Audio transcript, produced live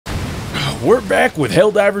We're back with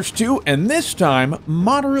Helldivers 2, and this time,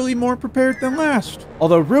 moderately more prepared than last.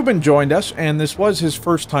 Although Ruben joined us, and this was his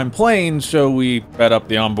first time playing, so we sped up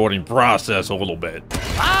the onboarding process a little bit.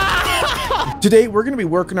 Today, we're going to be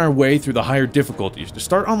working our way through the higher difficulties to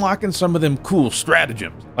start unlocking some of them cool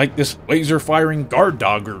stratagems, like this laser-firing guard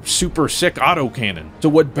dog or super sick autocannon. So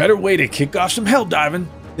what better way to kick off some helldiving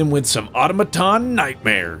than with some automaton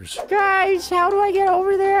nightmares? Guys, how do I get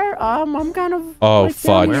over there? I'm kind of... Oh,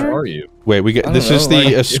 fudge. Where are you? Wait, we get this is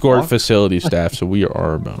the escort facility staff, so we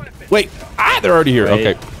are bound. Wait, they're already here. Wait.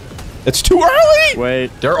 Okay. It's too early!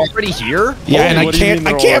 Wait, they're already here? Yeah, and I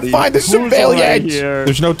can't find the civilians!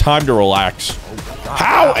 There's no time to relax.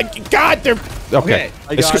 How? God, they're... Okay.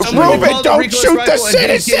 Ruben, don't shoot the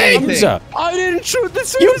citizens! I didn't shoot the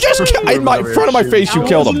citizens! You just... In front of my face, you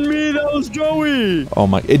killed him. Me, that was Joey! Oh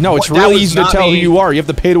my... No, it's really easy to tell who you are. You have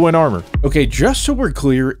the pay-to-win armor. Okay, just so we're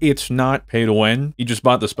clear, it's not pay to win. He just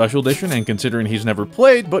bought the special edition, and considering he's never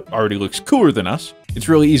played, but already looks cooler than us, it's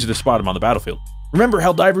really easy to spot him on the battlefield. Remember,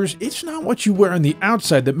 Helldivers, it's not what you wear on the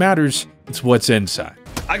outside that matters, it's what's inside.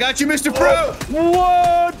 I got you, Mr. Pro!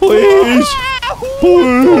 What? Please!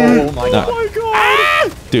 Please! Oh my god. Oh my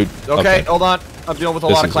god! Dude. Okay, hold on. I'm dealing with a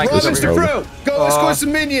lot of Run, clankers over Mr. here. Pro! Go escort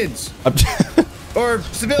some minions! Or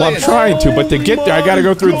civilians! Well, I'm trying to, but to get there, I gotta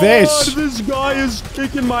go through this. This guy is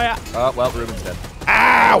kicking my ass. Well, Ruben's dead.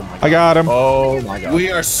 Ow! I got him. Oh my god.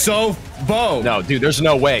 We are so boned. No, dude, there's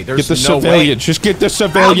no way. There's Get the no civilians. way. Just get the Ow,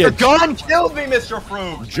 civilians. the gun killed me, Mr.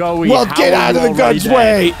 Fruit. Joey, Well, get out of the gun's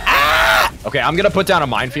way. Okay, I'm gonna put down a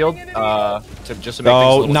minefield to just to make things a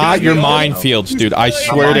No, little not easier. your minefields, dude. I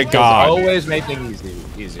swear to Minefields God. always make things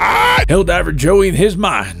easy. Helldiver Joey and his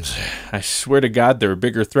mines. I swear to God, they're a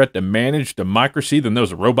bigger threat to manage democracy than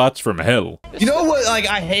those robots from hell. You know what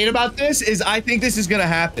I hate about this is I think this is gonna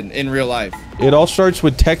happen in real life. It all starts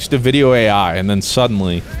with text-to-video AI, and then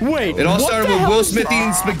suddenly... Wait, It all started with Will Smith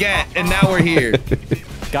eating spaghetti, and now we're here.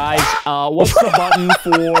 Guys, what's the button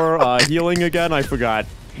for healing again? I forgot.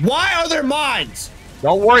 Why are there mines?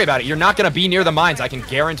 Don't worry about it. You're not gonna be near the mines. I can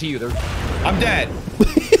guarantee you. I'm dead.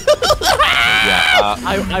 Yeah.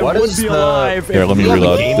 I would be alive. Here, let me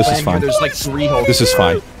reload. This is fine. There's like 3 holes. This is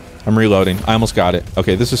fine. I'm reloading. I almost got it.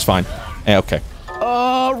 Okay, this is fine. Okay.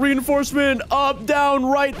 Reinforcement, up, down,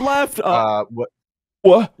 right, left. What?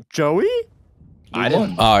 What? Joey? I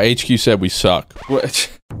didn't. HQ said we suck. What?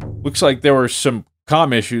 Looks like there were some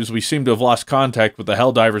comm issues. We seem to have lost contact with the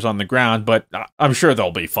Helldivers on the ground, but I'm sure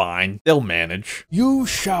they'll be fine. They'll manage. You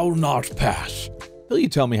shall not pass till you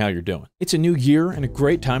tell me how you're doing. It's a new year and a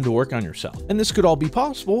great time to work on yourself. And this could all be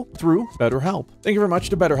possible through BetterHelp. Thank you very much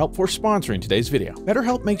to BetterHelp for sponsoring today's video.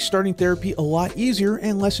 BetterHelp makes starting therapy a lot easier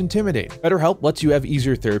and less intimidating. BetterHelp lets you have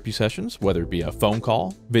easier therapy sessions, whether it be a phone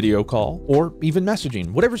call, video call, or even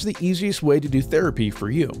messaging, whatever's the easiest way to do therapy for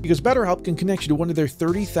you. Because BetterHelp can connect you to one of their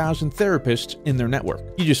 30,000 therapists in their network.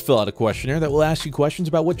 You just fill out a questionnaire that will ask you questions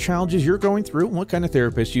about what challenges you're going through and what kind of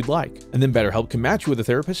therapist you'd like. And then BetterHelp can match you with a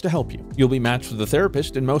therapist to help you. You'll be matched with a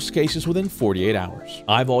therapist in most cases within 48 hours.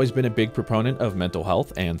 I've always been a big proponent of mental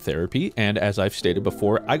health and therapy, and as I've stated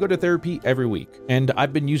before, I go to therapy every week. And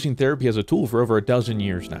I've been using therapy as a tool for over a dozen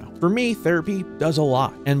years now. For me, therapy does a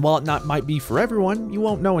lot, and while it might be for everyone, you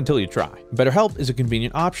won't know until you try. BetterHelp is a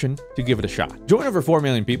convenient option to give it a shot. Join over 4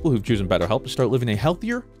 million people who've chosen BetterHelp to start living a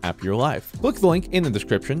healthier, happier life. Click the link in the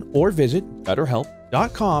description or visit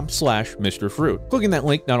BetterHelp.com/Mr. Fruit. Clicking that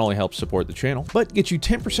link not only helps support the channel, but gets you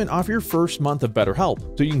 10% off your first month of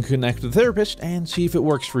BetterHelp, so you can connect with a therapist and see if it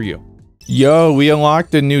works for you. Yo, we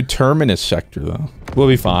unlocked a new terminus sector, though. We'll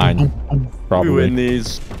be fine. Probably. We win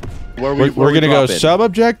these. We're gonna go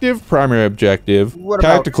sub-objective, primary objective,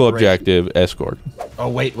 tactical objective, escort. Oh,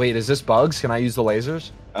 wait. Is this bugs? Can I use the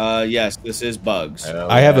lasers? Yes, this is bugs.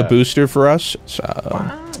 I have a booster for us, so...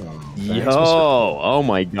 Yo, oh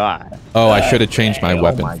my god. Oh, I should have changed my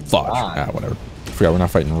weapon. Fuck. Whatever. Forgot we're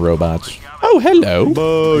not fighting robots. Oh, hello.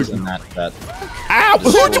 Bugs. Ow!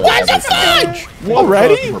 Why's the fudge?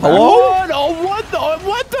 Already? Hello? Oh,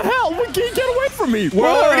 what the hell? We can't get away from me. We're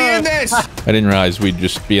already in this. I didn't realize we'd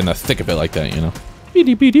just be in the thick of it like that, you know? Beep,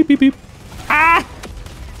 beep, beep, beep, beep. Ah!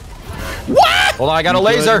 What? Hold on, I got a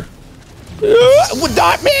laser.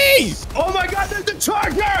 Not me! Oh my god, there's a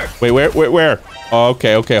charger! Wait, where? Oh,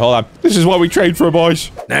 okay, hold on. This is what we trained for,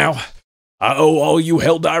 boys. Now, I owe all you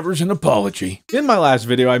Helldivers an apology. In my last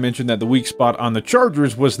video, I mentioned that the weak spot on the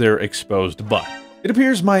Chargers was their exposed butt. It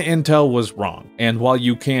appears my intel was wrong, and while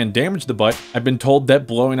you can damage the butt, I've been told that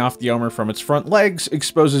blowing off the armor from its front legs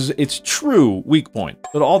exposes its true weak point.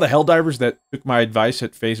 So to all the Helldivers that took my advice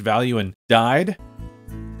at face value and died,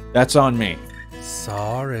 that's on me.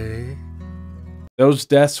 Sorry. those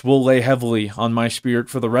deaths will lay heavily on my spirit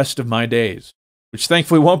for the rest of my days, which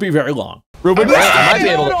thankfully won't be very long. Ruben, I might be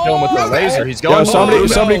able to kill him with the laser. He's going.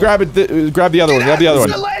 Somebody grab it. Grab the other one. Grab the other one.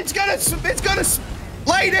 It's gonna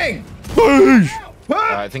lighting.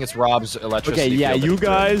 I think it's Rob's electricity. Okay, yeah, you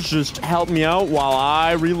guys just help me out while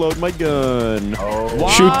I reload my gun.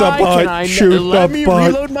 Shoot the butt. Shoot the butt. Let me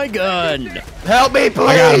reload my gun. Help me,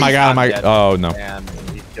 please. I got him. Oh, no. Man,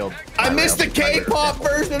 he killed I missed the K-pop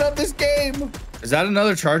version of this game. Is that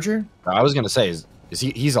another charger? I was going to say, is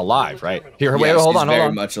he's alive, right? Here, wait, Yes, hold on. He's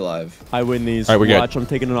very much alive. I win these. All right, we're Watch, I'm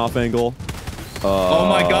taking an off angle. Oh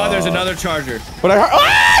my god, there's another charger. But I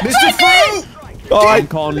heard. Mr. Fruit! Oh, I'm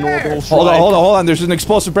calling orbital strike. Hold on. There's an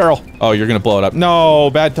explosive barrel. Oh, you're gonna blow it up. No,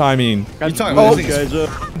 bad timing. You talking about this thing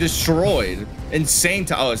is destroyed. Insane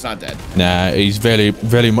to. Oh, it's not dead. Nah, he's very,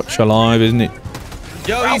 very much alive, isn't he?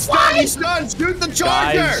 Yo, he's done. He's done. Shoot the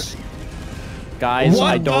charger. Guys,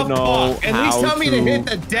 I don't know At least tell me to hit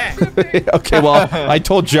the deck. Okay, well, I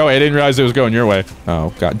told Joey. I didn't realize it was going your way.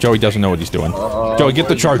 Oh God, Joey doesn't know what he's doing. Joey, get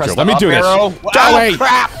the charger. Let me do this. Joey,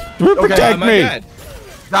 protect me.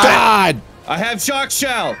 God. I have shock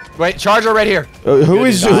shell. Wait, charger right here. Who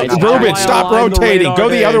is Ruben? Stop rotating. Go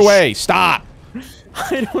the other way. Stop.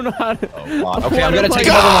 I don't know how to. Okay, I'm gonna take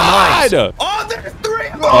another one. Oh, there's 3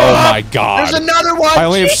 of them. Oh my God. There's another one. I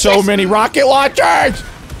only have so many rocket launchers.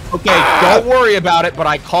 Okay, don't worry about it, but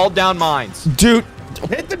I called down mines. Dude,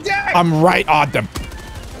 hit the deck. I'm right on them.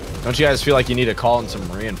 Don't you guys feel like you need to call in some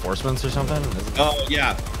reinforcements or something? Oh,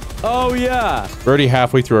 yeah. Oh, yeah. We're already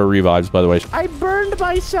halfway through our revives, by the way. I burned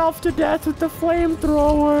myself to death with the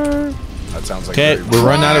flamethrower. That sounds like. Okay, we're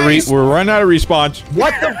running out of respawns.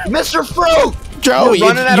 What the, Mr. Fruit? Joey, you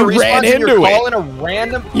ran into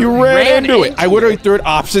it. You ran into it. I literally threw it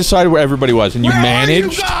opposite side where everybody was, and you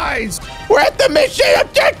managed. Where are you guys? We're at the mission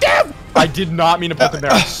objective. I did not mean to put them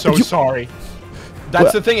there. I'm so sorry.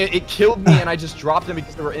 That's the thing. It killed me, and I just dropped them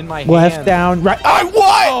because they were in my hand. Left, down, right. I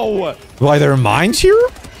won. Why there are mines here?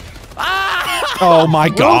 Oh my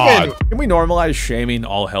God. Can we normalize shaming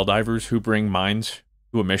all Helldivers who bring mines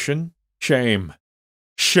to a mission? Shame.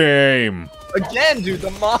 Shame. Again, dude,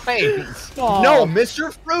 the mines. No,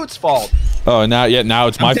 Mr. Fruit's fault. Oh, now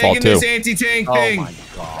it's my fault too. This anti-tank thing. Oh my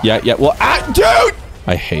God. Yeah. Well, dude,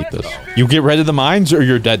 I hate this. You get rid of the mines, or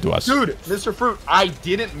you're dead to us. Dude, Mr. Fruit, I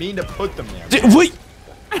didn't mean to put them there. Wait.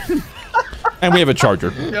 And we have a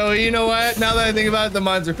charger. Yo, you know what? Now that I think about it, the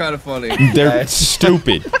mines are kind of funny. They're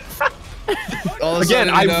stupid. Again,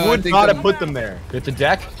 I would not have put them there. Hit the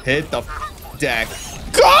deck. Hit the deck.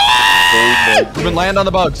 God! Ruben, land on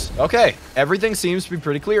the bugs. Okay, everything seems to be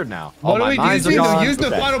pretty cleared now. What do we do? Use the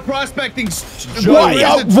Okay. final prospecting.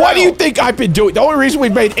 What do you think I've been doing? The only reason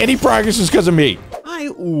we've made any progress is because of me. I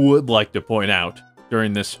would like to point out,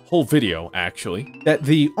 during this whole video, actually, that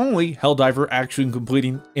the only Helldiver actually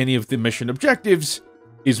completing any of the mission objectives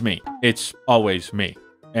is me. It's always me.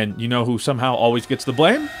 And you know who somehow always gets the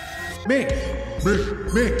blame? Me.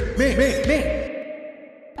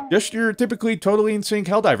 Just your typically totally in sync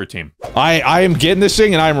Helldiver team. I am getting this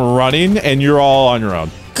thing and I'm running, and you're all on your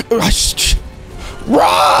own. Run!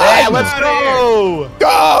 Yeah, let's go!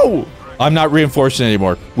 Go! I'm not reinforcing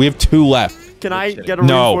anymore. We have 2 left. Can I get a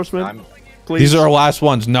reinforcement? Please. These are our last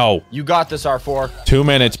ones. No. You got this, R4. 2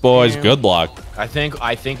 minutes, boys. Damn. Good luck. I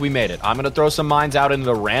think we made it. I'm gonna throw some mines out into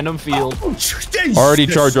the random field. Already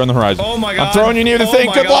charger on the horizon. Oh my God. I'm throwing you near the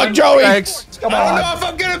thing. Good luck, Joey. Thanks. Come I don't on. know if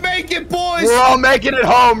I'm gonna make it, boys. We're all making it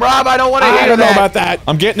home, Rob. I don't want to hear I don't know that. about that.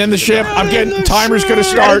 I'm getting in the ship. I'm getting. Timer's gonna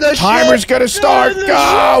start. Timer's gonna start.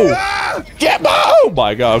 Go. Get. Oh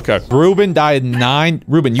my God. Okay. Ruben died 9.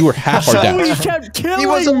 Ruben, you were half our Joey deaths. kept killing He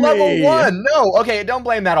was a level me. 1. No. Okay, don't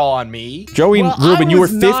blame that all on me. Joey and Ruben, you were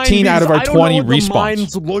 15 out of our 20 respawns. The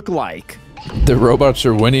mines look like. The robots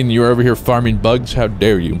are winning. You're over here farming bugs. How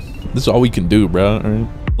dare you? This is all we can do, bro. All right.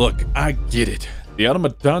 Look, I get it. The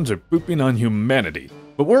automatons are pooping on humanity.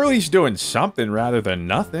 But we're at least doing something rather than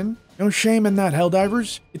nothing. No shame in that,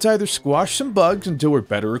 Helldivers. It's either squash some bugs until we're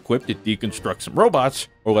better equipped to deconstruct some robots,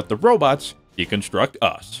 or let the robots deconstruct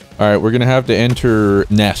us. All right, we're gonna have to enter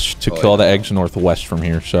nest to kill the eggs northwest from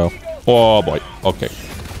here. So, oh boy. Okay.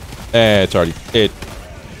 It's already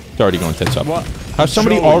going tits up. What? How's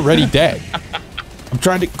somebody already dead? I'm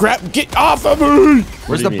trying to get off of me.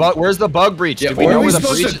 Where's the bug? Where's the bug breach? Yeah, Did we where know are we where the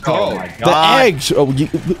supposed breach to is? go? Oh my The God. eggs. Oh,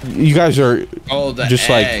 you guys are The just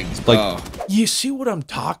eggs, like You see what I'm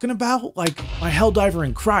talking about? Like my Helldiver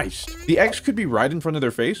in Christ. The eggs could be right in front of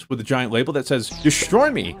their face with a giant label that says,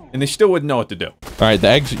 "Destroy me," and they still wouldn't know what to do. All right, the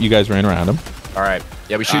eggs. You guys ran around them. All right.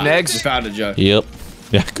 Yeah, we shooting eggs. We found it, Joe. Yep.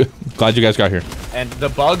 Yeah, good. Glad you guys got here. And the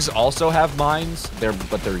bugs also have mines.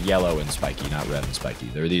 But they're yellow and spiky, not red and spiky.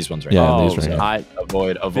 They're these ones right Yeah, now. these right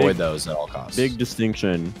here. Avoid those at all costs. Big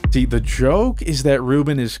distinction. See, the joke is that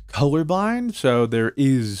Ruben is colorblind, so there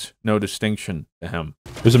is no distinction to him.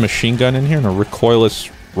 There's a machine gun in here and a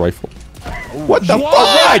recoilless rifle. What the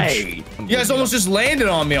fuck? You guys almost just landed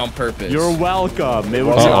on me on purpose. You're welcome. It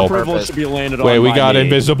was a privilege to be landed on. Wait, we got me.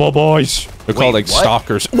 invisible boys. They're called like what?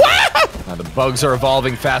 stalkers. Now, the bugs are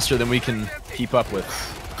evolving faster than we can keep up with.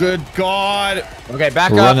 Good God. Okay,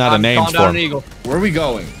 back We're up. running out of I'm names calling for down them. an eagle. Where are we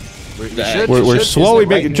going? We're slowly right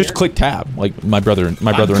making. Just click tab, like my brother in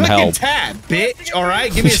I'm hell. clicking tab, bitch. All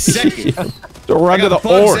right, give me a second. So we're I under the got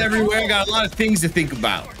bugs orb. everywhere. I got a lot of things to think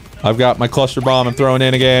about. I've got my cluster bomb. I'm throwing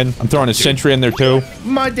in again. I'm throwing a sentry in there too.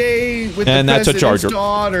 My day with And the that's a president's charger.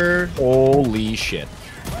 daughter. Holy shit.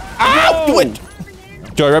 Ow! Do it!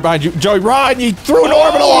 Joey, right behind you. Joey, run! He threw an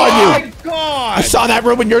orbital on you. Oh my God! I saw that,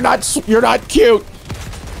 Ruben. You're not cute.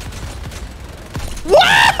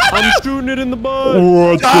 I'm shooting it in the butt.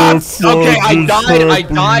 Okay, I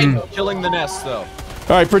died killing the nest though. All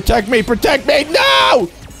right, protect me, protect me. No!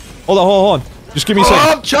 Hold on. Just give me a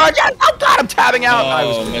second. Oh, charge! Oh God, I'm tabbing out. I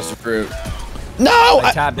Oh, was Mr. Fruit. No!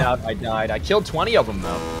 I tabbed out. I died. I killed 20 of them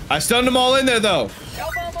though. I stunned them all in there though.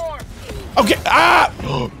 Okay. Ah!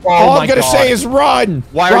 Oh All my I'm gonna God. say is run.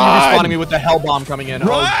 Why are you Run! respawning me with the hell bomb coming in?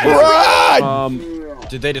 Run!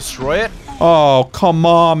 Did they destroy it? Oh, come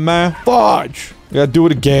on, man. Fudge. You gotta do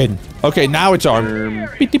it again. Okay, now it's armed.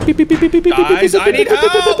 Guys, I need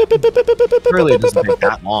help. Really, it doesn't take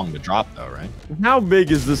that long to drop though, right? How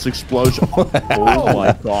big is this explosion? Oh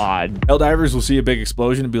my God. Helldivers will see a big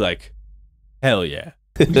explosion and be like, hell yeah.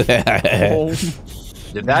 Oh,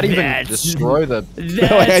 Did that even destroy the...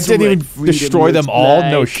 No, I didn't even destroy them all.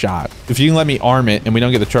 No shot. If you can let me arm it and we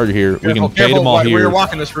don't get the charger here, we can bait them all where here. you're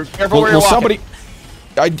walking this route. Careful where Will you're walking.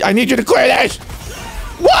 somebody... I need you to clear this.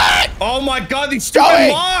 What? Oh my God, these stupid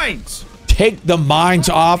Joey! mines. Take the mines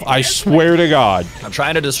off. I swear to God. I'm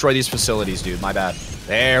trying to destroy these facilities, dude. My bad.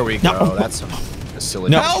 There we go. No. That's some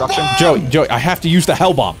facility No. destruction. Joey, I have to use the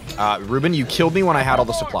hell bomb. Ruben, you killed me when I had all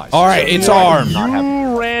the supplies. All right, it's armed.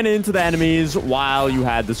 You ran into the enemies while you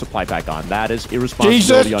had the supply pack on. That is irresponsibility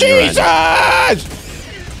Jesus, on your end.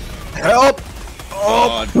 Jesus! Help!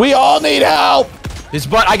 Oh, We all need help. His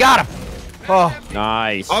butt, I got him! Oh,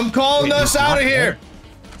 Nice. I'm calling us out of here.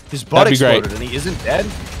 his butt That'd be great. exploded and he isn't dead?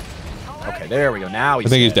 Okay, there we go. Now he's I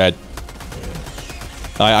think he's dead.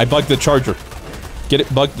 I bugged the charger. Get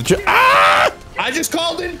it? Bug the charger. Ah! I just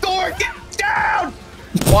called in Thor. Get down.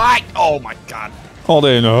 What? Oh my God. Hold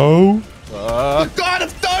in. Oh. God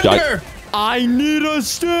of Thunder. I need a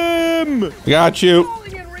stim. Got you.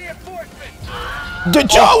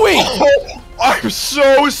 Joey! Oh, I'm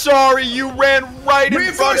so sorry. You ran right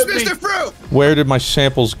in front Reinforce of me. Mr. Fruit. Where did my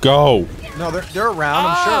samples go? No, they're around.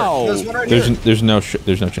 I'm Ow. sure. There's one right here.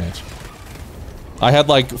 There's no chance. I had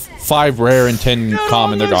like 5 rare and 10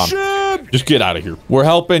 common. They're gone. Just get out of here. We're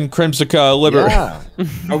helping Crimsica liberate. Yeah.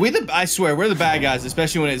 Are we the? I swear, we're the bad guys,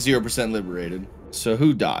 especially when it's 0% liberated. So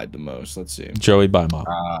who died the most? Let's see. Joey by mom.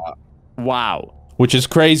 Wow. Which is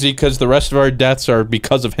crazy because the rest of our deaths are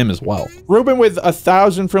because of him as well. Ruben with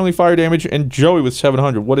 1,000 friendly fire damage and Joey with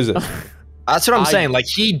 700. What is it? That's what I'm saying. Like,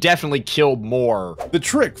 he definitely killed more. The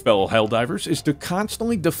trick, fellow Helldivers, is to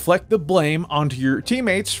constantly deflect the blame onto your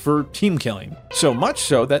teammates for team killing. So much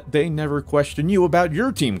so that they never question you about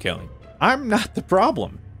your team killing. I'm not the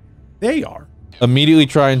problem. They are. Immediately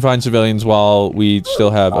try and find civilians while we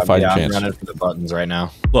still have a fighting chance. I'm running for the buttons right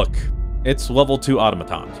now. Look, it's level 2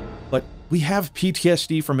 automatons, but we have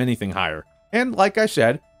PTSD from anything higher. And like I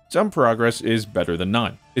said, some progress is better than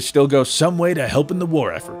none. It still goes some way to helping the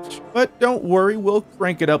war efforts. But don't worry, we'll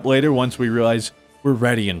crank it up later once we realize we're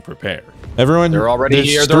ready and prepared. Everyone, They're already there's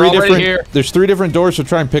here, three they're already different- here. There's 3 different doors, so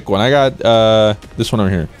try and pick one. I got this one over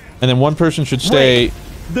here. And then one person should stay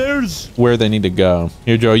There's where they need to go.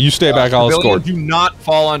 Here, Joe, you stay back, I'll Civilian, escort. do not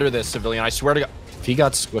fall under this, civilian. I swear to God. If he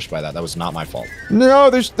got squished by that, that was not my fault. No,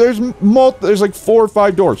 there's like 4 or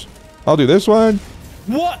 5 doors. I'll do this one.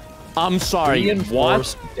 what? I'm sorry. What?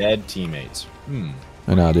 Reinforce dead teammates.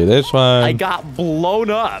 And I'll do this one. I got blown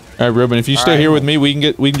up. All right, Ruben, if you stay right. here with me, we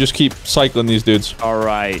can just keep cycling these dudes. All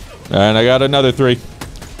right. And I got another 3.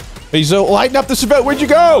 He's lighting up the civilians. Where'd you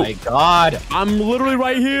go? My God. I'm literally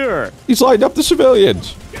right here. He's lighting up the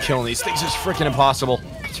civilians. Killing these things is freaking impossible.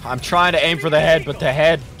 I'm trying to aim for the head, but the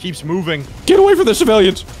head keeps moving. Get away from the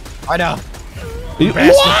civilians. I know.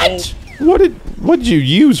 What? What did you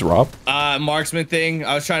use, Rob? Marksman thing.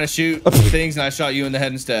 I was trying to shoot things and I shot you in the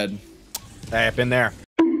head instead. Hey, up in there.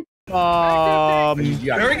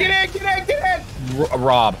 Hurry, get in!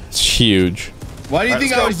 Rob. It's huge. Why do you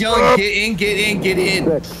think I was yelling, get in, get in, get in?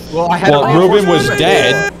 Well, I had Ruben was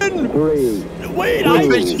dead. Wait,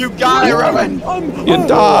 you got it, Ruben. You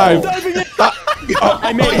died.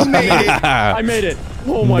 I made it. I made it.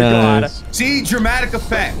 Oh my god. See, dramatic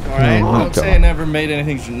effect. All right. Don't say I never made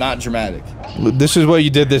anything not dramatic. This is what you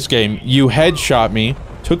did this game. You headshot me,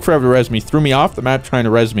 took forever to res me, threw me off the map trying to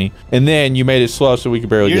res me, and then you made it slow so we could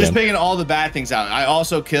barely You're get just in. picking all the bad things out. I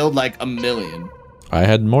also killed like 1 million. I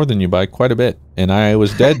had more than you by quite a bit, and I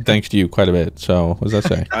was dead thanks to you quite a bit. So what does that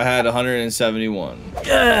say? I had 171.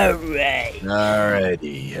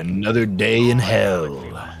 Alrighty, another day in hell.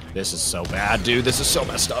 This is so bad, dude. This is so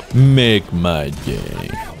messed up. Make my day.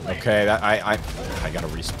 Okay, I gotta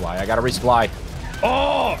resupply. I gotta resupply.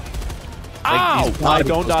 Oh! Ow! I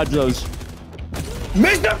don't dodge those.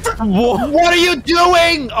 Mr. What are you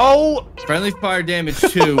doing? Oh! Friendly fire damage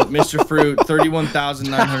 2, Mr. Fruit,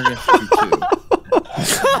 31,952.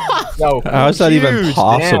 No, how is that even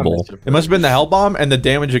possible? Damn, it must have been the hell bomb and the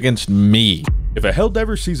damage against me. If a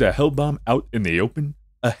Helldiver sees a hell bomb out in the open,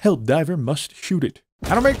 a Helldiver must shoot it.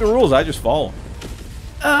 I don't make the rules, I just follow.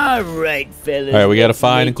 Alright, fellas. Alright, we gotta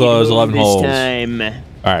find and close 11 holes. Time.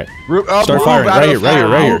 Alright. Start firing. Right here, right here,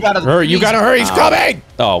 right here. Hurry, you gotta hurry, he's coming!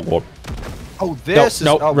 Oh, well. Oh, this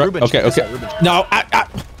no, is... Oh, Ruben. Okay, okay. No,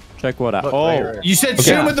 Check what out. Oh. You said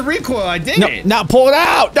shoot him with the recoil. I did it. Now pull it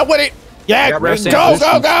out. No, wait. Yeah, go.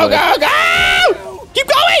 Keep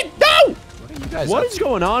going. No. What is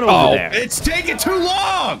going on over there? It's taking too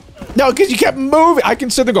long. No, because you kept moving. I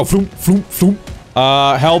can sit there and go, floom, floom, floom.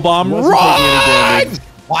 Hell bomb, run!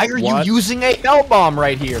 Why are you using a hell bomb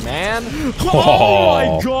right here, man? Oh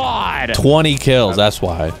my god! 20 kills, that's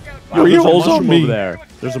why. There's a mushroom over there.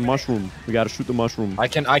 There's a mushroom. We gotta shoot the mushroom. I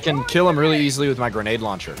can kill him really easily with my grenade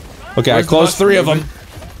launcher. Okay, I closed 3 of them.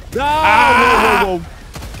 Whoa.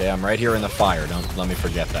 Okay, I'm right here in the fire. Don't let me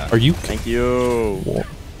forget that. Are you? Thank you.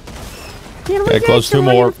 Okay, close 2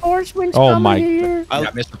 more. Oh my.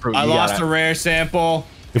 Mr. Fruit, I lost a rare sample.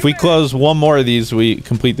 If we close 1 more of these, we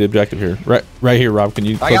complete the objective here. Right here, Rob. Can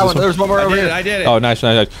you close I got this one. There's one more over here. I did it. Oh, nice.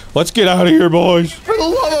 Let's get out of here, boys. For the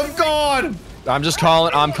love of God. I'm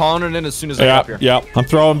calling it in as soon as I get up here. Yeah. I'm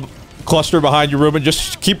throwing cluster behind you, Ruben.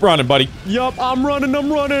 Just keep running, buddy. Yup, I'm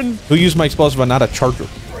running. Who used my explosive but not a charger?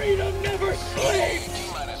 Freedom never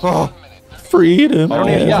sleeps. Oh, freedom.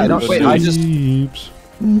 Wait, I just...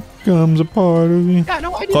 Comes a part of me. Yeah,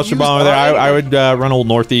 no, I didn't Cluster use bomb over there. I would run old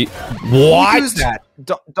northeast. What? Use that.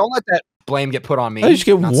 Don't let that blame get put on me. I just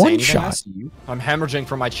get Not one saying shot. anything else to you. I'm hemorrhaging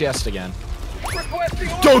from my chest again.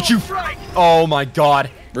 Don't you? Oh my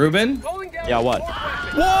God. Ruben? Yeah, what?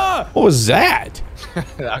 What was that?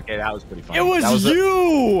 Okay, that was pretty funny. It was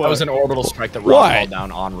you! That was an orbital strike that Rob called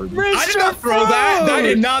down on Ruben. I did not throw that. I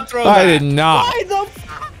did not throw I that. did not. Why the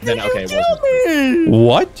f Then, did okay, you it kill wasn't. me?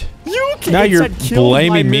 What? You can't. Now you're It said killed by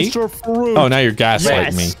blaming me? Mr. Fruit. Oh, now you're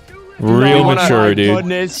gaslighting Yes. me. Real Oh mature, my dude.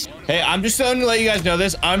 Goodness. Hey, I'm just going to let you guys know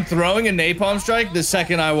this. I'm throwing a napalm strike the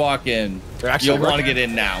second I walk in. Actually You'll want to get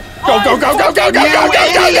in now. Go.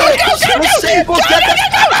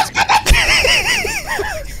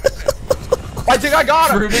 I think I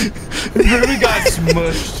got him. Ruben got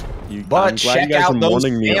smushed. But I'm glad check you guys out are those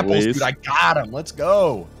warning me at samples, least. dude. I got him. Let's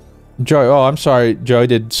go. Joey, oh, I'm sorry. Joey,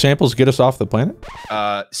 did samples get us off the planet?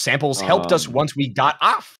 Samples helped us once we got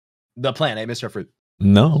off the planet, Mr. Fruit.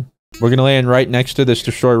 No. We're going to land right next to this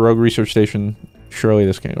destroy rogue research station. Surely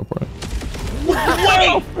this can't go poorly.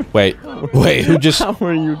 Wait, who just... How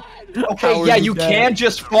are you? Okay, yeah, you can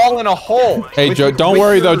just fall in a hole. Hey, Joe, don't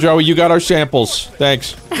worry, though, Joey. You got our samples.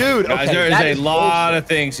 Thanks. Dude, Guys, okay, there is a lot of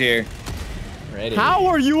things here. Ready. How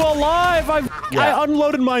are you alive? I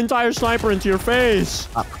unloaded my entire sniper into your face.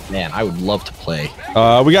 Man, I would love to play.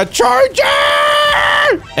 We got Charger!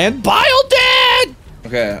 And Bile dead!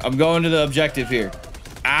 Okay, I'm going to the objective here.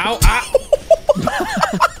 Ow,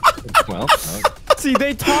 Well, See,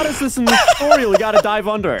 they taught us this in the tutorial. We gotta dive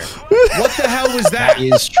under. What the hell was that? that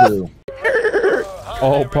is true.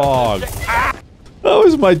 Oh, Pog. That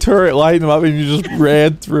was my turret lighting up and you just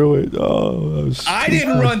ran through it. Oh, that was I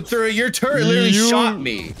didn't run through it. Your turret literally shot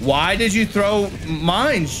me. Why did you throw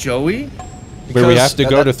mines, Joey? where we have to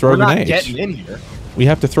go to throw we're grenades. Not getting in here. We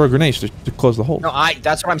have to throw grenades to close the hole. No,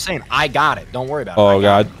 that's what I'm saying. I got it. Don't worry about it. Oh,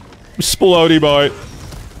 God. Splody boy.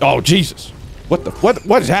 Oh, Jesus.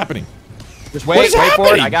 What is happening? Just What wait is for it.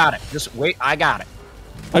 happening? I got it. Just wait. I got it.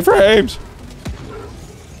 My frames.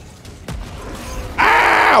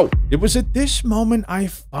 Ow! It was at this moment I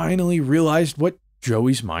finally realized what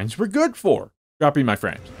Joey's mines were good for. Dropping my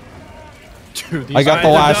frames. Dude, these I got the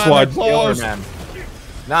last one. killer, man.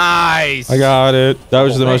 Nice. I got it. That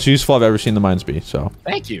was the most useful I've ever seen the mines be, so.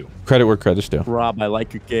 Thank you. Credit where credit's due. Rob, I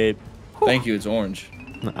like your cape. Thank you, it's orange.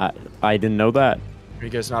 I didn't know that. Are you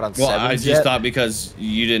guys not on Well, sevens I just yet? thought because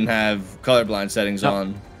you didn't have colorblind settings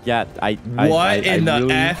on. Yeah, What in the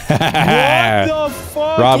really... F? What the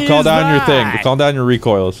fuck Rob, call is down your that? thing. Call down your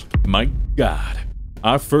recoils. My God.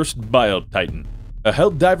 Our first Bio Titan. A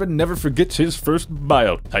Helldiver never forgets his first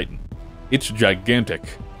Bio Titan. It's gigantic.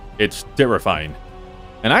 It's terrifying.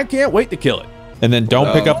 And I can't wait to kill it. And then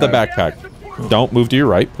don't pick up the backpack. Don't move to your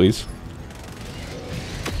right, please.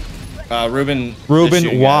 Ruben.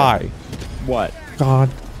 Why? What? God.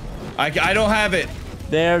 I don't have it.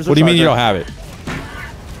 There's a What do you mean you don't charger. have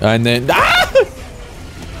it? And then... Ah!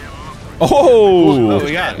 Oh!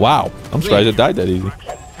 we got it. Wow. I'm surprised it died that easy.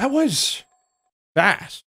 That was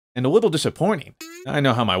fast and a little disappointing. I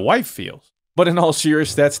know how my wife feels. But in all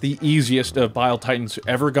seriousness, that's the easiest of Bile Titans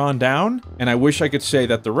ever gone down, and I wish I could say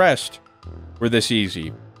that the rest were this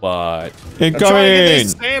easy, but... I'm trying to get Incoming!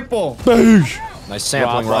 this sample. Boosh! Nice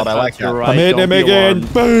sampling, Rob. I like that. Right, I'm hitting him again.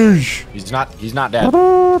 Boosh! He's not dead.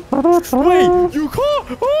 Wait, you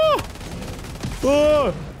can't.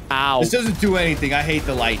 Ow. This doesn't do anything. I hate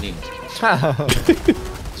the lightning. I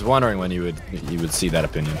was wondering when you would see that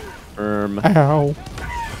opinion. Ow.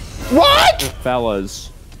 What? Fellas.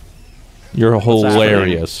 You're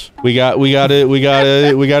hilarious. We got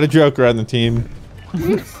a Joker on the team.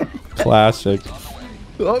 Classic.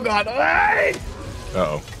 Oh God!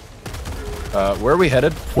 Uh-oh. Where are we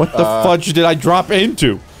headed? What the fudge did I drop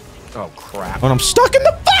into? Oh crap. When I'm stuck in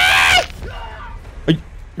the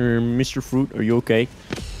Mr. Fruit, are you okay?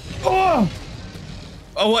 Oh,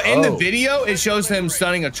 well, in the video, it shows him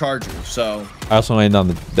stunning a charger, so... I also landed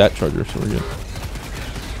on that charger, so we're good.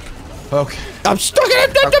 Okay. I'm stuck in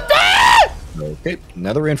it! Okay.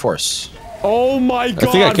 Another reinforce. Oh my god.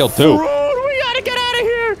 I think I killed two. Fruit, we gotta get out of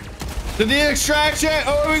here. To the extraction!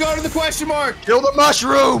 Oh, we go to the question mark! Kill the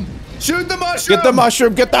mushroom! Shoot the mushroom! Get the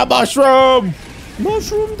mushroom! Get that mushroom!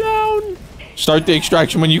 Mushroom down. Start the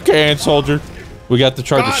extraction when you can, soldier. We got the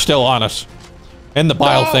charger still on us. And the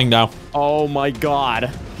bile thing now. Oh my god.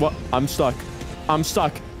 What? I'm stuck. I'm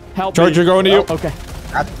stuck. Help Charger me. going to you. Okay.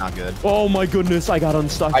 That's not good. Oh my goodness, I got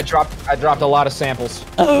unstuck. I dropped a lot of samples.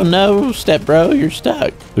 Oh no, step bro, you're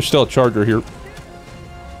stuck. There's still a charger here.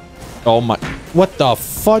 Oh my. What the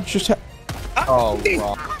fudge just happened? Oh,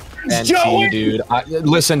 NT, dude.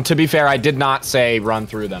 Listen, to be fair, I did not say run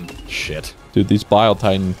through them. Shit. Dude, these bile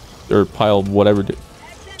titan, or pile whatever.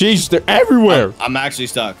 Jeez, they're everywhere. I'm actually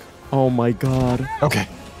stuck. Oh my god. Okay.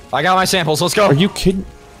 I got my samples. Let's go. Are you kidding?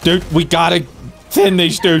 Dude, we gotta thin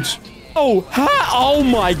these dudes. Oh, oh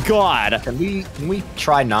my god. Can we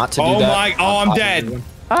try not to do that? Oh, I'm dead.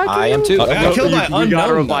 I am too. I got killed by unknown. You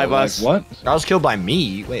gotta revive us. What? I was killed by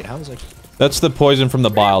me. Wait, how was I? That's the poison from the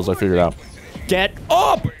biles I figured out. Get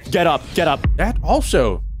up! Get up! Get up! that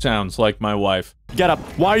also sounds like my wife. Get up!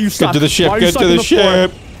 Why are you stuck? Get to the ship, Why are you get stuck to in the floor?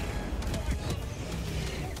 ship.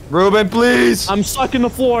 Ruben, please. I'm stuck in the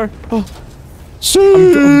floor. Oh. See!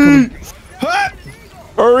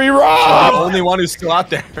 Hurry, I'm Rob! the only one who's still out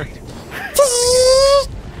there.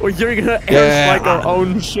 Well, you're gonna Yeah. airstrike our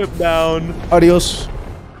own ship down. Adios.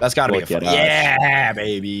 That's gotta be a Look at fun. us. Yeah,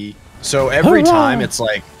 baby. So every time it's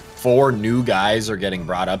like 4 new guys are getting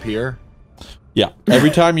brought up here. Yeah, every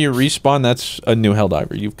time you respawn, that's a new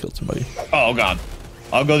Helldiver. You've killed somebody. Oh God.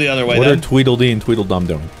 I'll go the other way What are then. Tweedledee and Tweedledum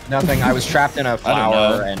doing? Nothing. I was trapped in a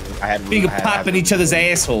flower know. and I had. We can pop in each other's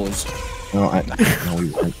assholes. No, no, we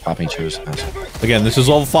weren't popping each other's assholes. Again, this is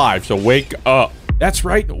level 5, so wake up. That's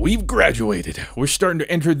right, we've graduated. We're starting to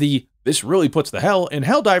enter the this really puts the hell in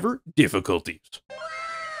Helldiver difficulties.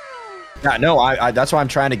 Yeah, no, I that's why I'm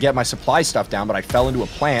trying to get my supply stuff down, but I fell into a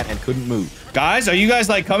plant and couldn't move. Guys, are you guys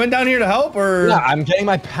like coming down here to help or? Yeah, I'm getting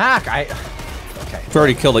my pack. We've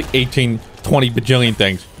already killed like 18, 20 bajillion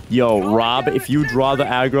things. Yo, Rob, if you draw the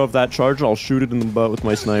aggro of that charger, I'll shoot it in the butt with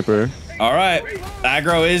my sniper. All right.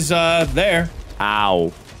 Aggro is there.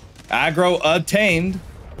 Ow. Aggro obtained.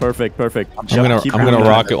 Perfect, perfect. I'm gonna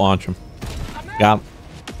rocket launch him. Got him.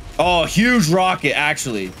 Oh, huge rocket,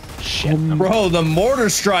 actually. Shit. Bro, the mortar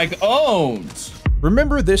strike owns.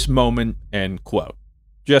 Remember this moment and quote.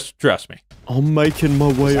 Just trust me. I'm making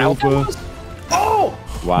my way over. Oh!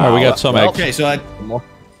 Wow. All right, we got some eggs. Okay, so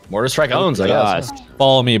Mortar strike owns, I guess.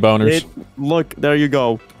 Follow me, boners. Look, there you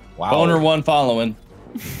go. Wow. Boner 1 following.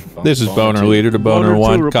 This is Boner Leader to Boner 2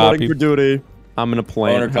 1 reporting copy. for duty. I'm gonna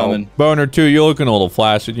plant. Boner coming. Boner 2, you're looking a little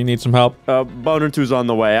flaccid. You need some help? Boner 2's on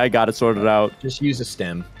the way. I got it sorted out. Just use a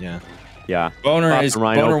stem. Yeah. Yeah. Boner Pop is the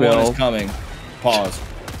rhino Boner 1 pill. is coming. Pause.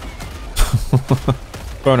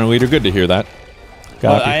 Boner Leader, good to hear that.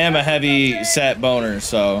 Well, Copy. I am a heavy set boner,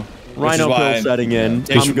 so Rhino pill setting in.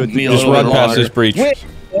 Takes I'm good to me a go. Just little run bit past longer. this breach. Wait,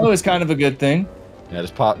 that was kind of a good thing. Yeah,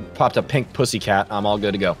 just popped a pink pussycat. I'm all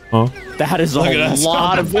good to go. Huh? That is a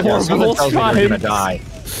lot of horrible We're gonna times. die.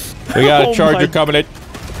 We got a Oh charger my- coming in.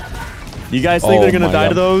 You guys think they're gonna my die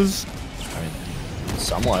to God. those?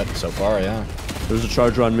 Somewhat, so far, yeah. There's a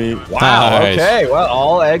charger on me. Wow, Nice. okay, well,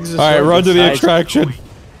 all eggs is All right, run to the Nice. extraction.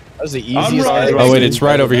 That was the easiest running. egg. Oh wait, it's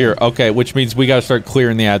right over here. Okay, which means we gotta start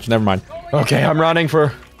clearing the edge. Never mind. Okay, I'm running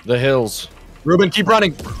for the hills. Ruben, keep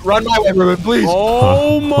running. Run my way, Ruben, please.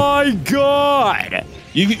 Oh my god!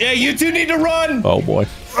 You two need to run. Oh boy.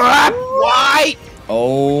 Why?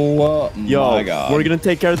 Oh Yo, my God. we're gonna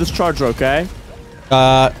take care of this charger, okay?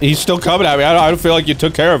 He's still coming at me. I don't feel like you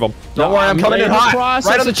took care of him. Don't worry, I'm coming in hot.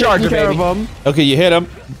 Right on the charger, baby. Okay, you hit him,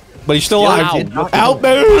 but he's still alive. Ow. Help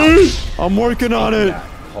me! I'm working on it.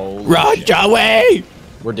 Holy Run, shit. Joey!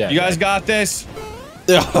 We're dead. You guys got this.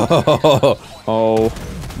 Oh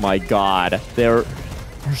my god. There's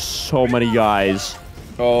so many guys.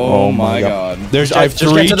 Oh, my God. There's I have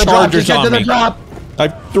Just 3 get to the drop, chargers just get on to the me. drop. I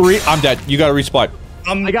have 3. I'm dead. You gotta respawn.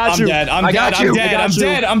 I got you. Dead. I'm I dead. got I'm you. dead. I got I'm you.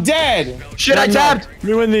 dead. I'm dead. Shit, I tapped.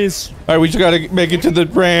 Ruin these. All right, we just gotta make it to the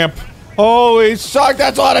ramp. Holy suck!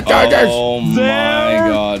 That's a lot of chargers. Oh my There.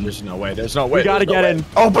 God. There's no way. There's no way. We gotta there's no get way. in.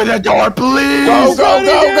 Open the door, please. Go, go,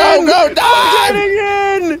 go, go, go! Dive!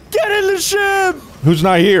 Getting in! Get in the ship! Who's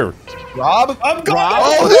not here? Rob? I'm going.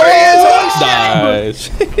 Oh, there he is. Nice.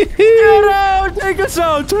 Get out! Take us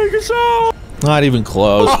out! Take us out! Not even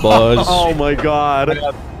close, boys. Oh my god.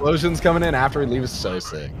 Explosions coming in after we leave is so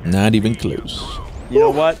sick. Not even close. You know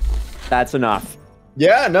what? That's enough.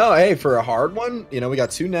 Yeah, no, hey, for a hard one, you know, we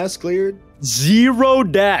got 2 nests cleared. 0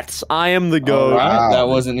 deaths. I am the goat. Wow. That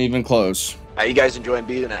wasn't even close. How you guys enjoying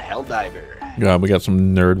being a Helldiver? God, we got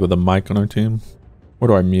some nerd with a mic on our team. Where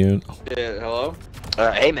do I mute? Hello?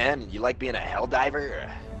 Hey man, you like being a Helldiver?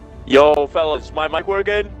 Yo, fellas, my mic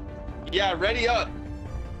working? Yeah, ready up.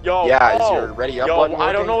 Yo, Yeah, is your ready up button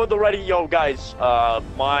I don't working? know what the ready. Yo, guys,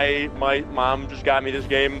 my mom just got me this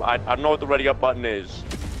game. I don't know what the ready up button is.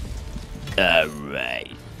 Alright.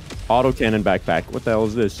 Autocannon backpack. What the hell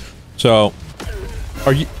is this? So,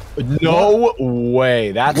 are you? No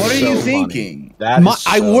way. That's What are so you funny. thinking? That is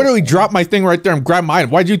I so literally dropped my thing right there and grabbed mine.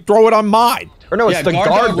 Why'd you throw it on mine? Or no, it's Yeah, the guard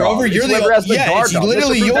guard dog dog. rover, It's you're the- whoever has the yeah, guard it's dog.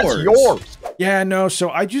 literally That's yours. yours. Yeah, no, so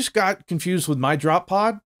I just got confused with my drop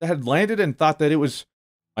pod that had landed and thought that it was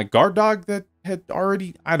my guard dog that had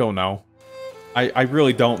already... I don't know. I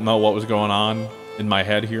really don't know what was going on in my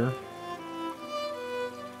head here.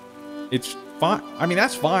 It's fine. I mean,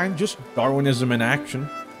 that's fine. Just Darwinism in action.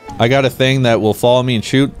 I got a thing that will follow me and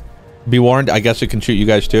shoot. Be warned, I guess it can shoot you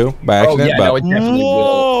guys too by Oh, accident. yeah, but no, it definitely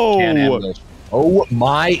Whoa! will. Can't ambush. Oh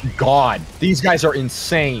my god. These guys are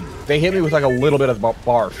insane. They hit me with like a little bit of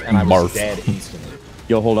barf, and I was Barf. dead instantly.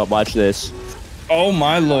 Yo, hold up. Watch this. Oh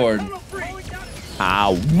my lord.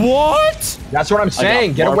 Ow. What? That's what I'm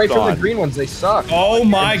saying. Get barfed away from on. the green ones. They suck. Oh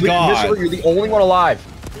my And God. You're the only one alive.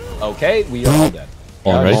 Okay, we are all dead.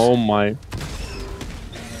 All right. Oh my.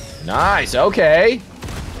 Nice. Okay.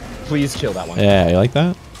 Please kill that one. Yeah, you like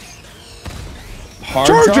that? Hard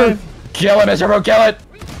Charger! drive? Kill it, Mr. Bro. Kill it.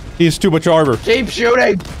 He's too much armor. Keep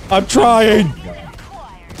shooting. I'm trying.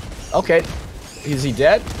 Okay. Is he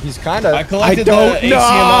dead? He's kind of. I collected don't the know.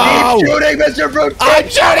 ACMI. Keep shooting, Mr. Fruit. I'm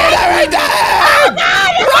shooting everything!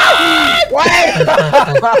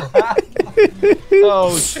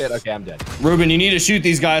 Oh shit. Okay, I'm dead. Ruben, you need to shoot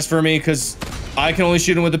these guys for me because I can only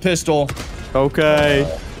shoot them with a pistol. Okay.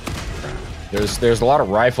 There's a lot of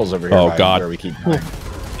rifles over here. Oh, by God. Where we keep going.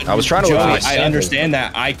 I was trying to. Joey, look for my I sensors. understand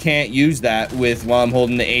that. I can't use that with while I'm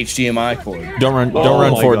holding the HDMI cord. Don't run Oh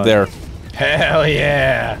my forward God. there. Hell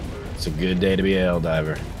yeah. It's a good day to be a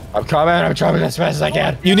Helldiver. I'm coming. I'm trying as fast as I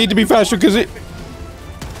can. You need to be faster because it.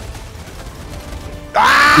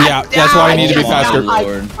 Yeah, that's why I need to be Oh my faster.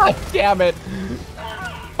 lord. God damn it.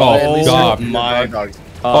 Oh God! My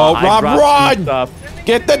Oh, I Rob, dropped some run! stuff.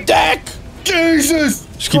 Get the deck! Jesus!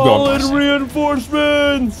 Just keep Call going. in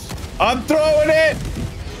reinforcements. I'm throwing it!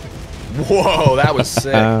 Whoa, that was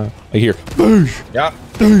sick. I hear. Boosh, Yep.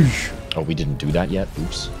 boosh. Oh, we didn't do that yet.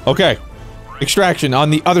 Oops. Okay. Extraction on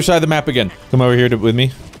the other side of the map again. Come over here with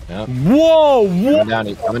me. Yep. Whoa! What?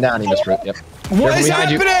 Coming down, Mr. Yep. What is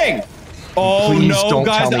behind you. happening? Oh Please no, don't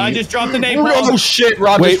guys! tell me I you- just dropped the name. Oh shit,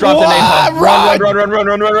 Rob Wait, just dropped the name.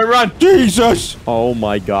 what? Run. Jesus! Oh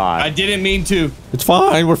my I god. didn't mean to. It's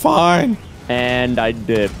fine. We're fine. And I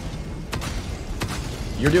did.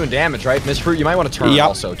 You're doing damage, right? Miss Fruit, you might want to turn Yep.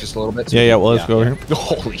 also, just a little bit. Yeah, yeah. Well, let's go over here.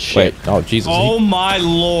 Holy shit. Wait. Oh, Jesus. Oh my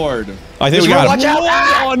lord! I think we got Watch him.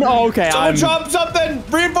 out! Oh no. Okay. Someone drop something!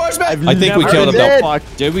 Reinforcement! I think we never killed him, been though.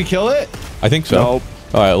 fucked. Did we kill it? I think so. Nope.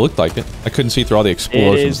 Oh, it looked like it. I couldn't see through all the It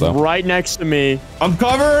explosions, is though. right next to me. I'm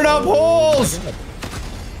covering up holes!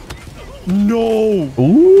 No.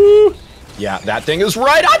 Ooh. Yeah, that thing is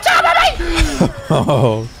right on top of me.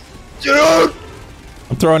 Oh. Dude.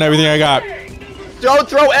 I'm throwing everything I got. Don't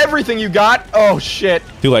throw everything you got. Oh, shit.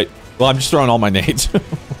 Too late. Well, I'm just throwing all my nades.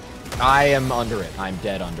 I am under it. I'm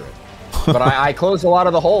dead under it. But I closed a lot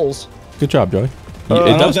of the holes. Good job, Joey. I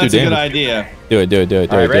don't know if that's a good idea. Do it.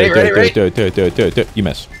 You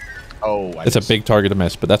miss. Oh, It's a big target to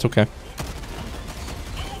miss, but that's okay.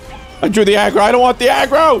 I drew the aggro. I don't want the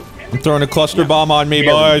aggro. I'm throwing a cluster bomb on me,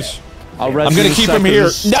 boys. I'm gonna keep him here.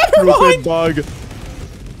 Never mind. Bug.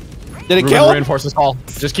 Did it kill him? Reinforce this all.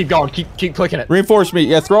 Just keep going. Keep clicking it. Reinforce me.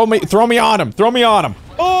 Yeah, throw me on him. Throw me on him.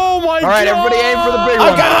 Oh my god! All right, everybody aim for the big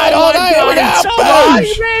one. Oh god! Oh no! Here we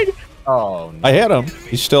go! Oh, no. I hit him.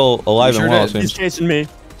 He's still alive and well. He's chasing me.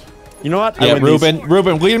 You know what? Yeah,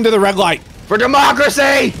 Ruben, lead him to the red light. For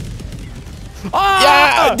democracy!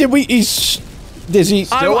 Yeah, did he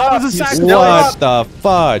Still up. What the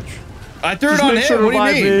fudge? I threw it on him.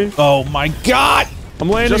 What do you mean? Oh my god! I'm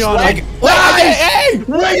landing on him. Hey!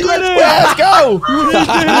 Let's go!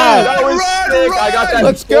 That was sick. I got that.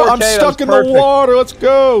 Let's go. I'm stuck in the water. Let's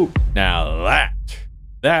go. Now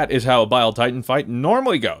that is how a Bile Titan fight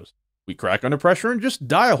normally goes. We crack under pressure and just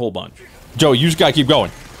die a whole bunch. Joey, you just gotta keep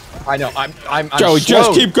going. I know. I'm Joey, slowed.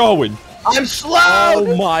 just keep going. I'm slow.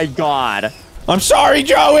 Oh my god. I'm sorry,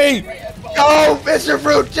 Joey. Go, Mr.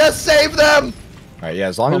 Fruit. Just save them. All right. Yeah.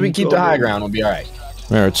 As long as we keep the high ground, we'll be all right.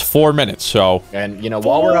 There, it's 4 minutes, so. And you know,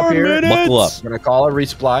 while we're up here, buckle up. I'm gonna call a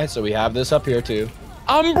resupply, so we have this up here too.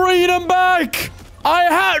 I'm bringing him back. I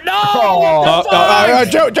have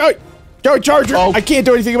Joey, charger. Oh. I can't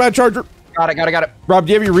do anything about charger. Got it. Rob,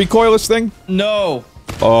 do you have your recoilless thing? No.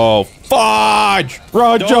 Oh, fudge!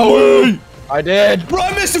 Run, Don't Joey! move. I did.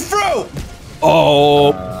 Run, Mr. Fruit!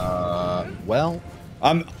 Oh. Well.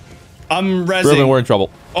 I'm rezzing. Ruben, we're in trouble.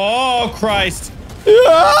 Oh, Christ.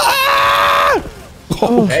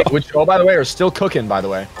 Hey, which, by the way, are still cooking, by the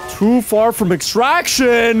way. Too far from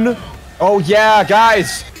extraction. Oh, yeah,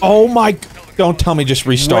 guys. Oh my, don't tell me just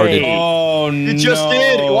restarted. Wait. Oh, no. You just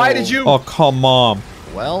did. Why did you? Oh, come on.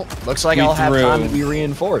 Well, looks like I'll have time to be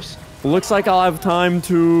reinforced. Looks like I'll have time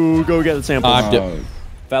to go get the samples.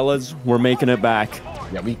 Fellas, we're making it back.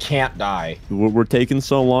 Yeah, we can't die. We're taking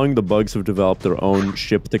so long, the bugs have developed their own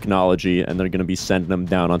ship technology, and they're going to be sending them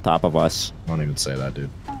down on top of us. Don't even say that, dude.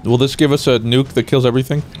 Will this give us a nuke that kills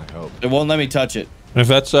everything? I hope. It won't let me touch it. If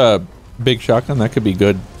that's a big shotgun, that could be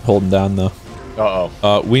good holding down the...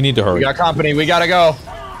 Uh-oh. We need to hurry. We got company. We gotta go.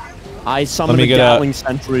 I summoned a Gatling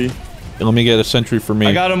sentry. Let me get a sentry for me.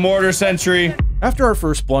 I got a mortar sentry. After our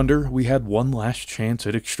first blunder, we had one last chance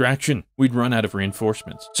at extraction. We'd run out of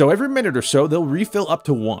reinforcements. So every minute or so, they'll refill up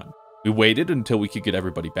to 1. We waited until we could get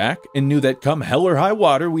everybody back, and knew that come hell or high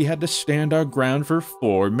water, we had to stand our ground for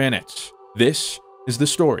 4 minutes. This is the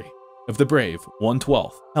story of the brave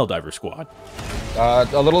 112th Helldiver Squad. A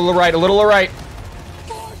little to the right, a little to the right.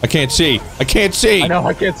 I can't see. I can't see. I know,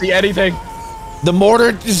 I can't see anything. The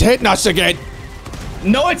mortar is hitting us again.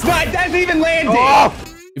 No, it's not. That's even landing. Oh!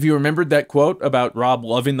 If you remembered that quote about Rob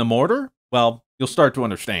loving the mortar, well, you'll start to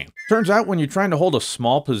understand. Turns out when you're trying to hold a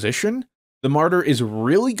small position, the mortar is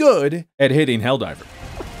really good at hitting Helldiver.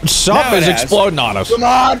 Something is exploding on us. Come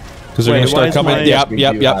on! Because they're going to start coming. Yep.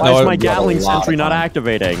 Why is my Gatling sentry not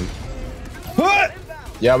activating?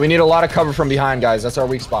 Yeah, we need a lot of cover from behind, guys. That's our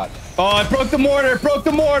weak spot. Oh, I broke the mortar. Broke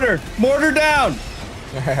the mortar. Mortar down.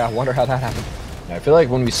 I wonder how that happened. I feel like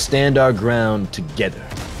when we stand our ground together,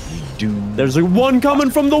 we do. There's one coming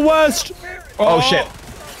from the west. Oh shit!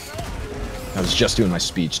 I was just doing my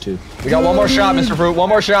speech too. We got one more shot, Mr. Fruit. One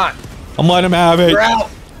more shot. I'm letting him have it. We're out.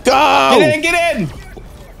 Go! Get in. Get in.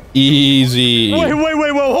 Easy. Wait,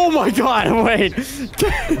 whoa, oh my god, wait.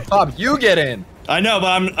 Bob, you get in. I know,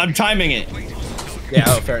 but I'm timing it. Yeah,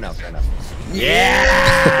 oh, fair enough, fair enough.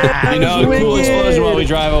 Yeah! You know, a cool explosion while we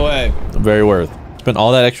drive away. Very worth. Spent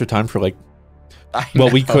all that extra time for like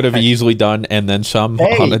what we could have easily done and then some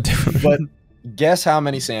on a different. But guess how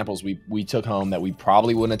many samples we took home that we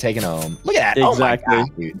probably wouldn't have taken home. Look at that. Exactly. Oh my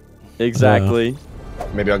God, dude. Exactly.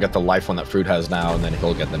 Maybe I'll get the life one that Fruit has now, and then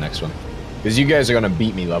he'll get the next one. Because you guys are gonna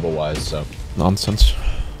beat me level wise, so. Nonsense.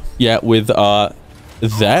 Yeah, with that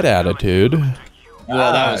attitude.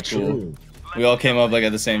 Well, that was cool. True. We all came up like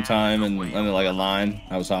at the same time and under like a line.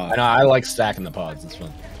 That was hot. I know, I like stacking the pods. It's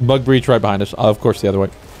fun. Bug breach right behind us. Of course, the other way.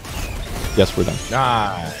 Yes, we're done.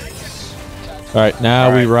 Nice. All right,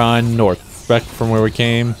 now we run north, back from where we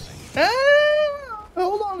came.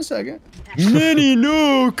 Hold on a second. Mini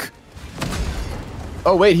nuke.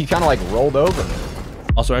 Oh wait, he kind of like rolled over.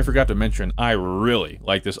 Also, I forgot to mention, I really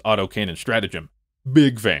like this autocannon stratagem.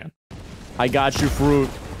 Big fan. I got you, Fruit.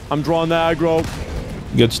 I'm drawing the aggro.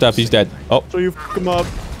 Good stuff. He's dead. Oh. So you fuck him up.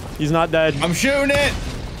 He's not dead. I'm shooting it.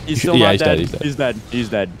 He's still not dead. He's dead. He's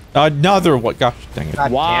dead. Another what? Gosh, dang it.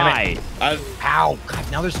 God Why? Ow.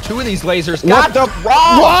 God, now there's 2 of these lasers. What God, the?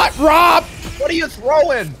 Rob! What, Rob? What are you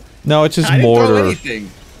throwing? No, it's just I didn't mortar. throw anything.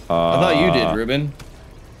 I thought you did, Ruben.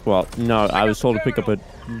 Well, no, I was told to pick up a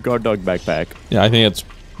guard dog backpack. Yeah, I think it's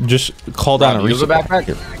just call down a Use a reset.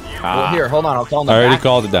 backpack. Well, here, hold on. I'll call him the I already back.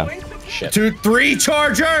 called it down. Shit. 2, 3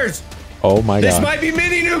 chargers. Oh my This god. might be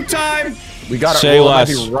mini nuke time. We got Say it.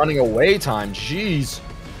 less. Might be running away time. Jeez.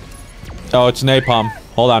 Oh, it's napalm.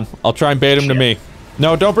 Hold on. I'll try and bait him to me.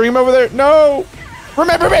 No, don't bring him over there. No.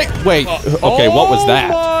 Remember me. Wait. Okay, what was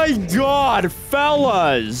that? Oh my god,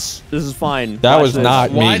 fellas. This is fine. That Watch was this.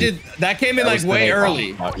 not Why me. did that came in like way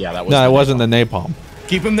early? Yeah, that was. No, it wasn't the napalm.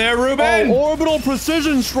 Keep him there, Ruben. Oh, orbital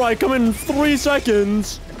precision strike coming in 3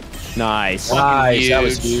 seconds. Nice. Nice. That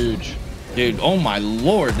was Huge. huge. Dude, oh my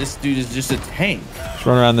lord, this dude is just a tank. Let's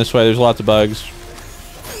run around this way. There's lots of bugs.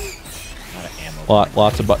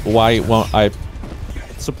 Lots of bugs. Why won't I?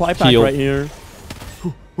 Supply pack Heal. right here.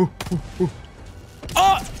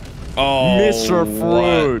 Oh, Mr.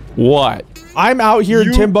 Fruit. What? I'm out here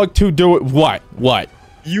in Timbuktu doing what? What?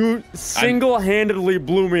 You single-handedly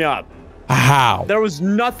blew me up. How? There was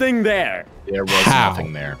nothing there. There was How?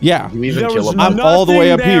 nothing there. Yeah. You even There kill was him. I'm all the way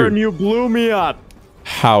nothing up there here. and you blew me up.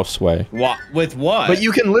 Houseway. What? With what? But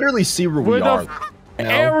you can literally see where we With are. a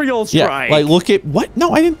aerial Yeah. strike. Like, look at what?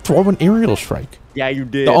 No, I didn't throw an aerial strike. Yeah, you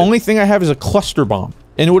did. The only thing I have is a cluster bomb,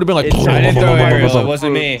 and it would have been like. I didn't throw aerial. It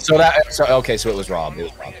wasn't me. So that. So okay. So it was Rob. It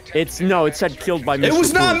was Rob. No, it said killed by Mr. It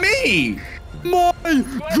was not Fruit. me. My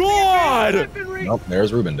God! Nope.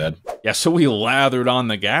 There's Ruben dead. Yeah, so we lathered on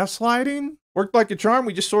the gaslighting. Worked like a charm.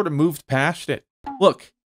 We just sort of moved past it.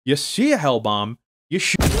 Look, you see a hell bomb, you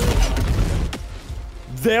shoot.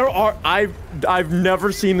 There are I've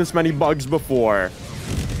never seen this many bugs before.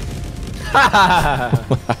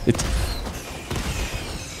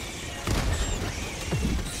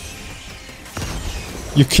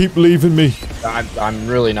 You keep leaving me. I'm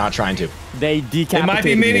really not trying to. They decapitated It might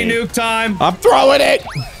be mini me. nuke time. I'm throwing it.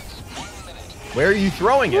 Where are you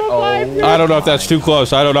throwing it? Oh, I don't know if that's too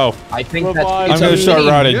close. I don't know. I think Revive. that's. I'm gonna start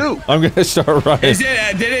mini running. nuke. I'm gonna start running. Is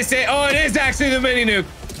it? Did it say? Oh, it is actually the mini nuke.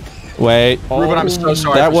 Wait. Ruben, I'm so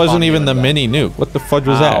sorry. That for wasn't spawning even you the like mini nuke. What the fudge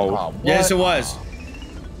was that? Oh, Yes, it was.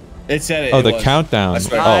 It said it. Oh, it the was. countdown.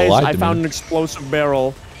 That's right. Oh, Guys, lied I to found me. an explosive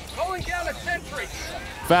barrel.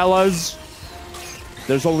 Fellas,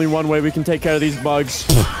 there's only one way we can take care of these bugs.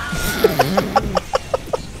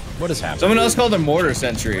 What is happening? Someone else called a mortar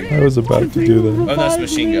sentry. I was about to do that. Oh, that's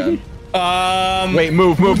machine gun. Wait,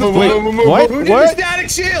 move. Wait, Move. what? Who did What? the static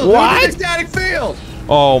shield? What? Who did the static field?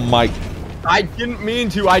 Oh my! I didn't mean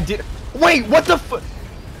to. I did. Wait, what the fu-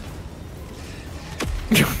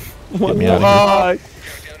 Get me out of here!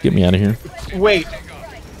 Get me out of here! Wait,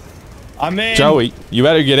 I'm in. Joey, you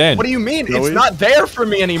better get in. what do you mean? Joey? It's not there for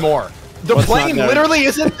me anymore. The What's plane not there? literally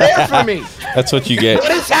isn't there for me. That's what you get.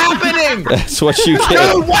 What is happening? That's what you Dude,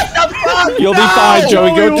 get. what the fuck? You'll be No! fine,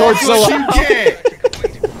 Joey. Go towards the What left. you get?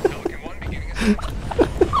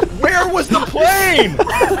 Where was the plane?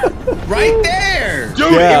 Right there.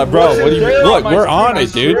 Dude, Yeah, it bro, wasn't what do you- there look, on my we're screen, on I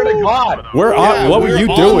it, dude. swear to God. We're on. What were you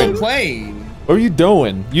on doing? the plane. What were you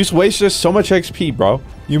doing? You just wasted us so much XP, bro.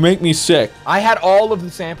 You make me sick. I had all of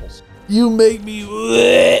the samples. You make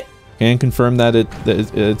me. Can confirm that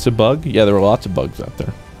it's a bug. Yeah, there were lots of bugs out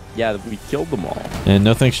there. Yeah, we killed them all. And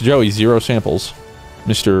no thanks to Joey, 0 samples.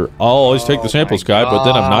 Mr. I'll always take the samples guy, but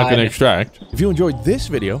then I'm not going to extract. If you enjoyed this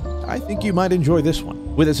video, I think you might enjoy this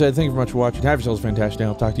one. With that said, thank you very much for watching. Have yourselves a fantastic day.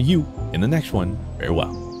 I'll talk to you in the next one.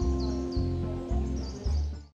 Farewell.